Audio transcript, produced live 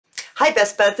Hi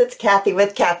Best Buds, it's Cathy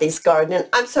with Cathy's Garden, and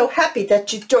I'm so happy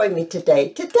that you joined me today.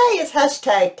 Today is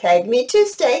hashtag Tag Me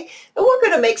Tuesday, and we're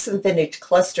going to make some vintage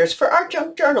clusters for our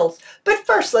junk journals. But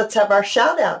first, let's have our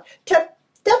shout out to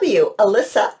W,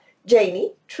 Alyssa,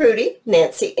 Janie, Trudy,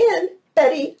 Nancy, Ann,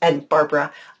 Betty, and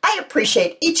Barbara. I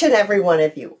appreciate each and every one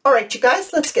of you. All right, you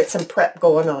guys, let's get some prep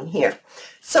going on here.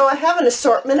 So I have an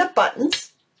assortment of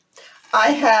buttons. I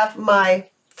have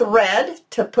my thread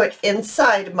to put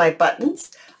inside my buttons.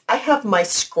 I have my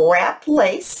scrap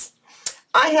lace.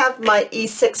 I have my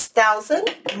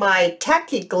E6000, my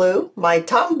tacky glue, my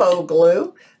Tombow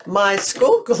glue, my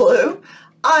school glue.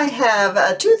 I have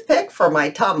a toothpick for my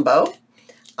Tombow.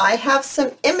 I have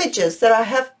some images that I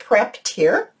have prepped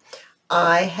here.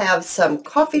 I have some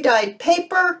coffee dyed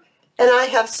paper, and I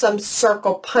have some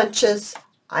circle punches.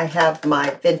 I have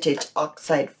my vintage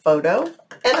oxide photo,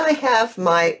 and I have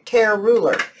my tear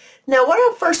ruler. Now what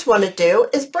I first want to do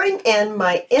is bring in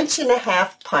my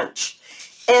 1.5" punch.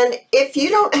 And if you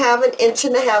don't have an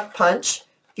 1.5" punch,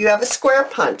 if you have a square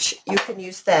punch, you can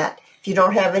use that. If you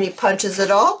don't have any punches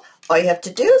at all you have to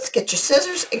do is get your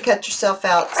scissors and cut yourself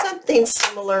out something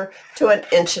similar to an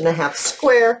 1.5"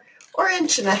 square or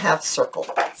 1.5" circle,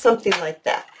 something like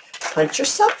that. Punch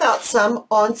yourself out some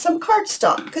on some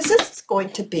cardstock because this is going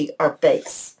to be our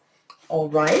base. All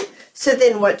right, so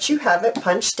then once you have it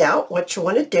punched out, what you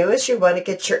want to do is you want to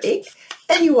get your ink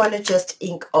and you want to just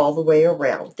ink all the way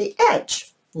around the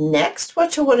edge. Next,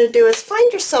 what you want to do is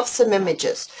find yourself some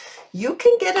images. You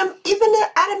can get them even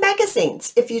out of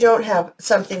magazines if you don't have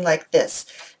something like this.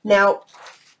 Now,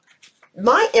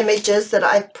 my images that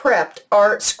I've prepped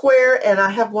are square, and I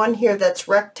have one here that's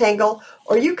rectangle,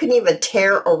 or you can even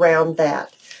tear around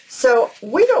that. So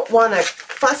we don't want to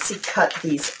fussy cut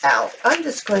these out. I'm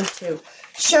just going to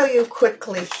show you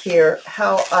quickly here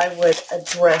how I would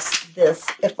address this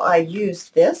if I use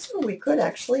this, or we could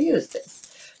actually use this.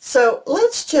 So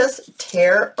let's just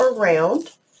tear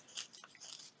around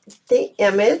the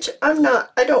image. I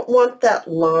don't want that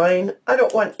line. I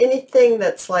don't want anything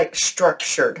that's like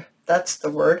structured. That's the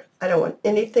word. I don't want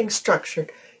anything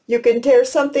structured. You can tear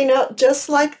something out just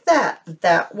like that.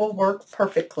 That will work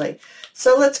perfectly.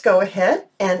 So let's go ahead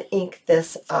and ink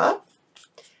this up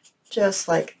just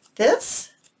like this.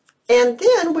 And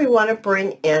then we want to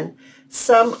bring in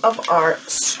some of our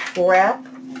scrap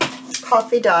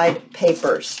coffee dyed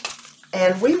papers.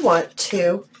 And we want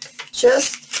to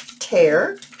just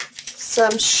tear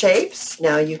some shapes.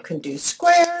 Now you can do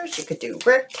squares, you could do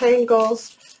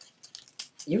rectangles.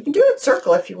 You can do a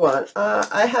circle if you want.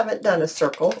 I haven't done a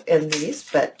circle in these,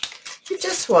 but you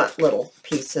just want little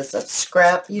pieces of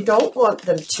scrap. You don't want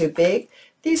them too big.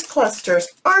 These clusters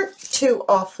aren't too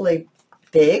awfully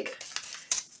big.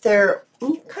 They're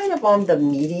kind of on the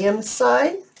medium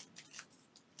side.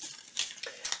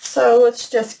 So let's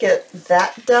just get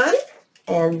that done.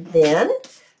 And then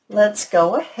let's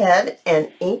go ahead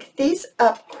and ink these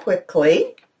up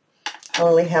quickly. I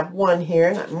only have one here,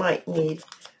 and I might need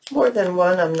more than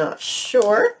one, I'm not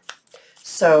sure.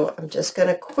 So I'm just going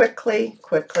to quickly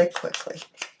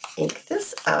ink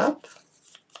this up.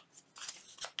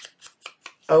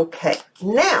 Okay,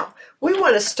 now we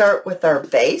want to start with our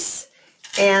base,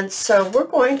 and so we're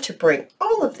going to bring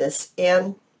all of this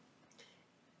in,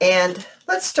 and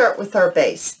let's start with our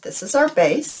base. This is our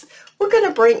base. We're going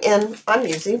to bring in, I'm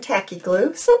using tacky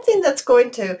glue, something that's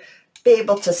going to be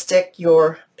able to stick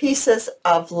your pieces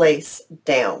of lace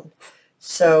down.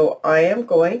 So I am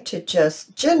going to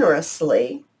just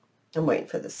generously, I'm waiting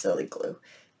for the silly glue,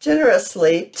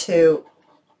 generously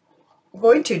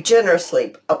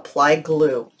apply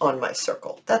glue on my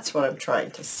circle. That's what I'm trying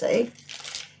to say.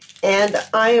 And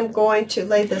I am going to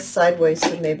lay this sideways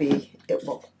so maybe it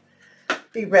will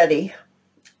be ready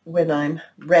when I'm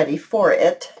ready for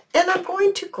it. And I'm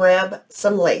going to grab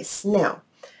some lace. Now,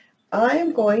 I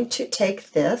am going to take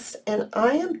this and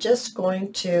I am just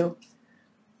going to,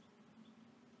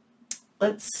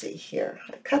 let's see here,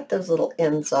 I cut those little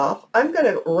ends off. I'm going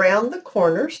to round the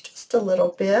corners just a little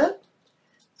bit.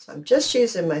 So I'm just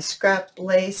using my scrap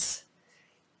lace,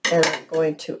 and I'm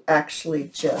going to actually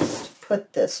just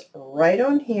put this right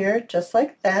on here, just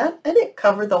like that. I didn't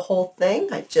cover the whole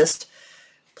thing. I just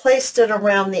placed it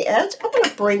around the edge. I'm going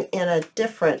to bring in a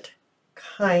different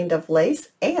kind of lace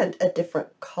and a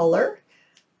different color.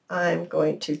 I'm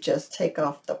going to just take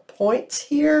off the points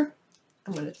here.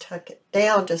 I'm going to tuck it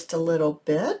down just a little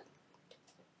bit,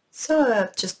 so I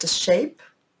have just a shape,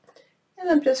 and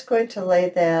I'm just going to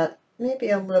lay that maybe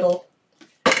a little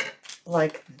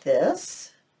like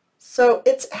this. So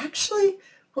it's actually,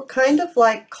 we're kind of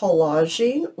like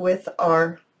collaging with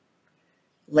our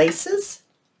laces.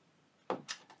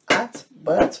 I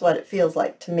That's what it feels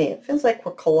like to me. It feels like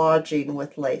we're collaging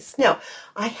with lace. Now,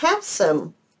 I have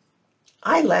some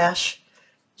eyelash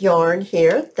yarn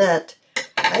here that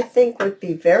I think would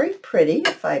be very pretty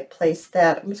if I place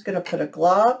that. I'm just going to put a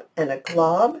glob and a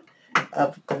glob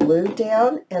of glue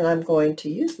down, and I'm going to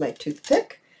use my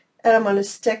toothpick, and I'm going to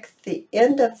stick the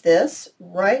end of this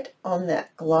right on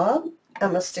that glob.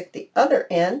 I'm going to stick the other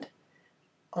end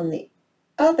on the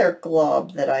other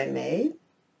glob that I made.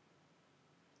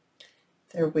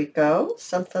 There we go,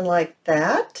 something like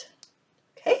that.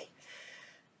 Okay,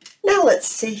 now let's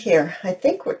see here. I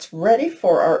think it's ready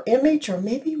for our image, or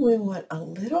maybe we want a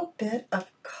little bit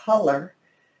of color.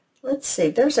 Let's see,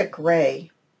 there's a gray.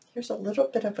 Here's a little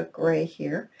bit of a gray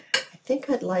here. I think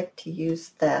I'd like to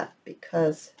use that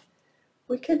because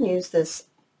we can use this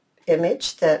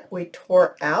image that we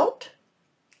tore out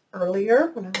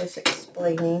earlier when I was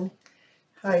explaining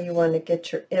how you want to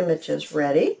get your images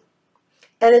ready.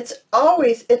 And it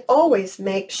always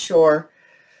makes your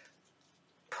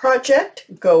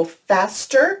project go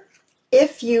faster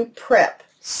if you prep.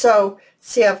 So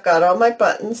see, I've got all my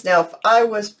buttons. Now, if I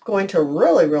was going to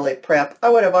really prep, I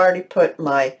would have already put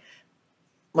my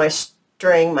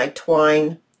string, my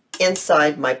twine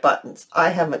inside my buttons. I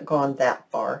haven't gone that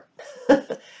far.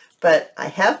 But I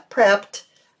have prepped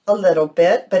a little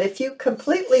bit. But if you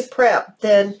completely prep,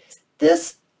 then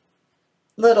this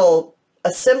little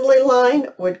assembly line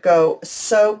would go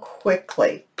so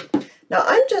quickly. Now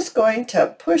I'm just going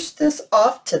to push this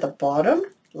off to the bottom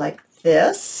like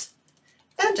this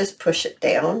and just push it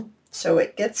down so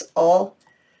it gets all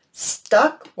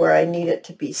stuck where I need it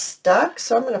to be stuck.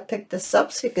 So I'm going to pick this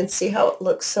up so you can see how it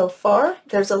looks so far.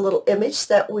 There's a little image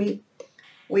that we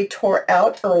tore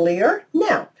out earlier.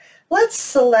 Now let's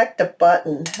select a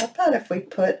button. How about if we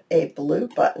put a blue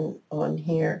button on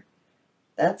here?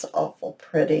 That's awful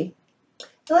pretty.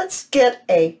 Let's get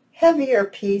a heavier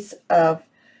piece of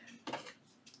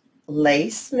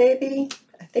lace maybe.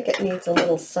 I think it needs a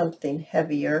little something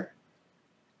heavier.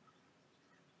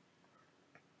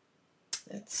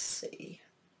 Let's see.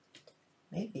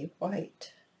 Maybe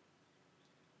white.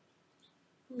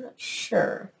 I'm not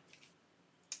sure.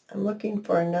 I'm looking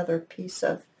for another piece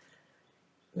of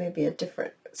maybe a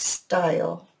different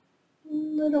style.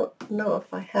 I don't know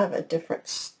if I have a different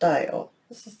style.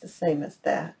 This is the same as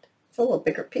that. It's a little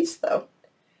bigger piece though.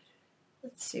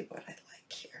 Let's see what I like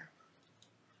here.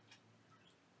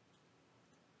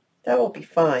 That will be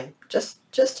fine.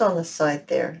 Just on the side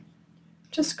there.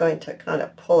 Just going to kind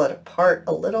of pull it apart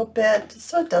a little bit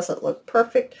so it doesn't look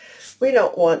perfect. We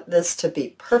don't want this to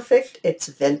be perfect. It's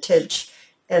vintage.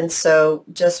 And so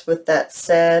just with that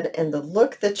said, and the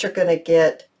look that you're going to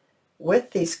get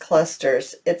with these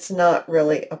clusters, it's not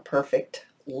really a perfect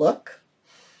look.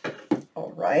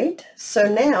 All right, so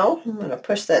now I'm going to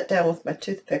push that down with my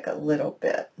toothpick a little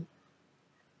bit.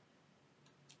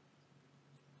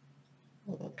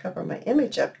 I won't cover my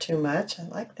image up too much. I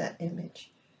like that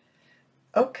image.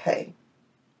 Okay,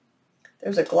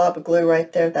 there's a glob of glue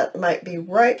right there. That might be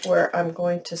right where I'm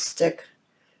going to stick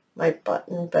my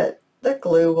button, but the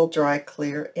glue will dry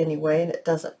clear anyway, and it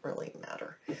doesn't really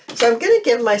matter. So I'm going to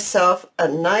give myself a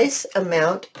nice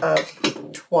amount of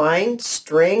twine,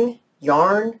 string,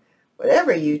 yarn,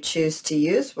 whatever you choose to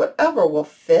use, whatever will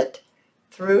fit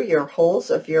through your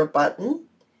holes of your button.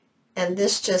 And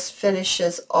this just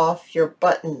finishes off your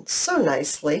button so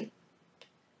nicely.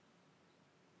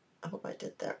 I hope I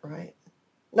did that right.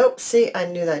 Nope, see, I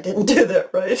knew that I didn't do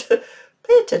that right.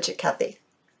 Pay attention, Cathy.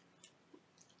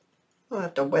 I'll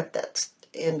have to wet that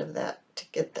end of that to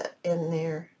get that in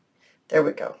there. There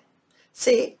we go.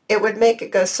 See, it would make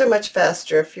it go so much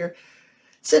faster if you're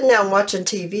sitting down watching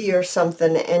TV or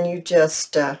something and you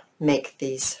just make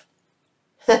these.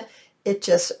 It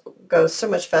just goes so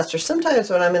much faster.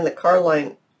 Sometimes when I'm in the car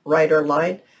line, rider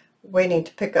line, waiting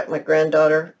to pick up my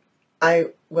granddaughter, I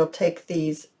will take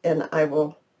these and I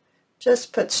will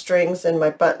just put strings in my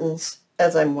buttons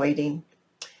as I'm waiting.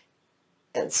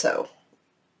 And so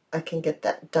I can get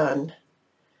that done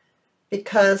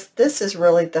because this is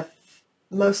really the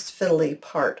most fiddly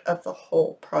part of the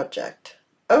whole project.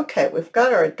 Okay, we've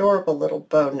got our adorable little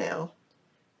bow now.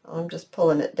 I'm just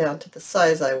pulling it down to the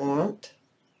size I want.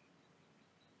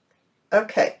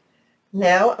 Okay,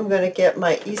 now I'm going to get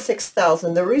my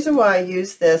E6000. The reason why I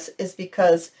use this is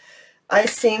because I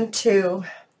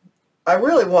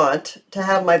really want to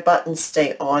have my buttons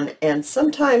stay on, and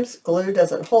sometimes glue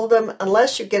doesn't hold them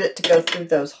unless you get it to go through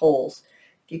those holes.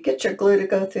 If you get your glue to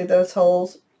go through those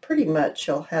holes, pretty much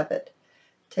you'll have it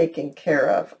taken care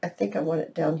of. I think I want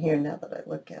it down here now that I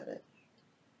look at it.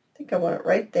 I think I want it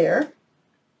right there.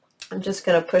 I'm just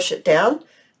going to push it down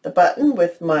the button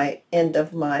with my end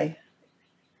of my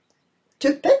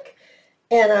toothpick.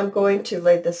 And I'm going to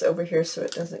lay this over here so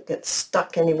it doesn't get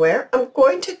stuck anywhere. I'm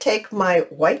going to take my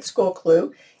white school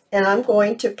glue and I'm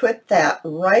going to put that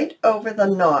right over the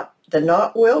knot. The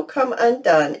knot will come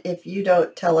undone if you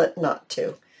don't tell it not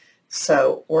to.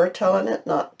 So we're telling it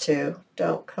not to.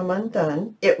 Don't come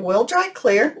undone. It will dry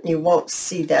clear. You won't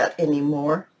see that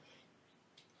anymore.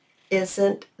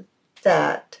 Isn't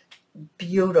that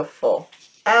beautiful?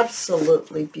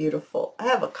 Absolutely beautiful. I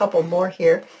have a couple more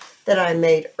here that I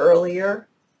made earlier.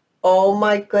 Oh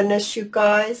my goodness, you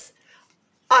guys.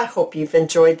 I hope you've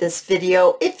enjoyed this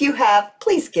video. If you have,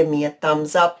 please give me a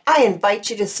thumbs up. I invite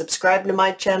you to subscribe to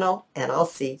my channel, and I'll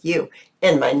see you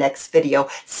in my next video.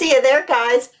 See you there,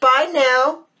 guys. Bye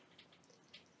now.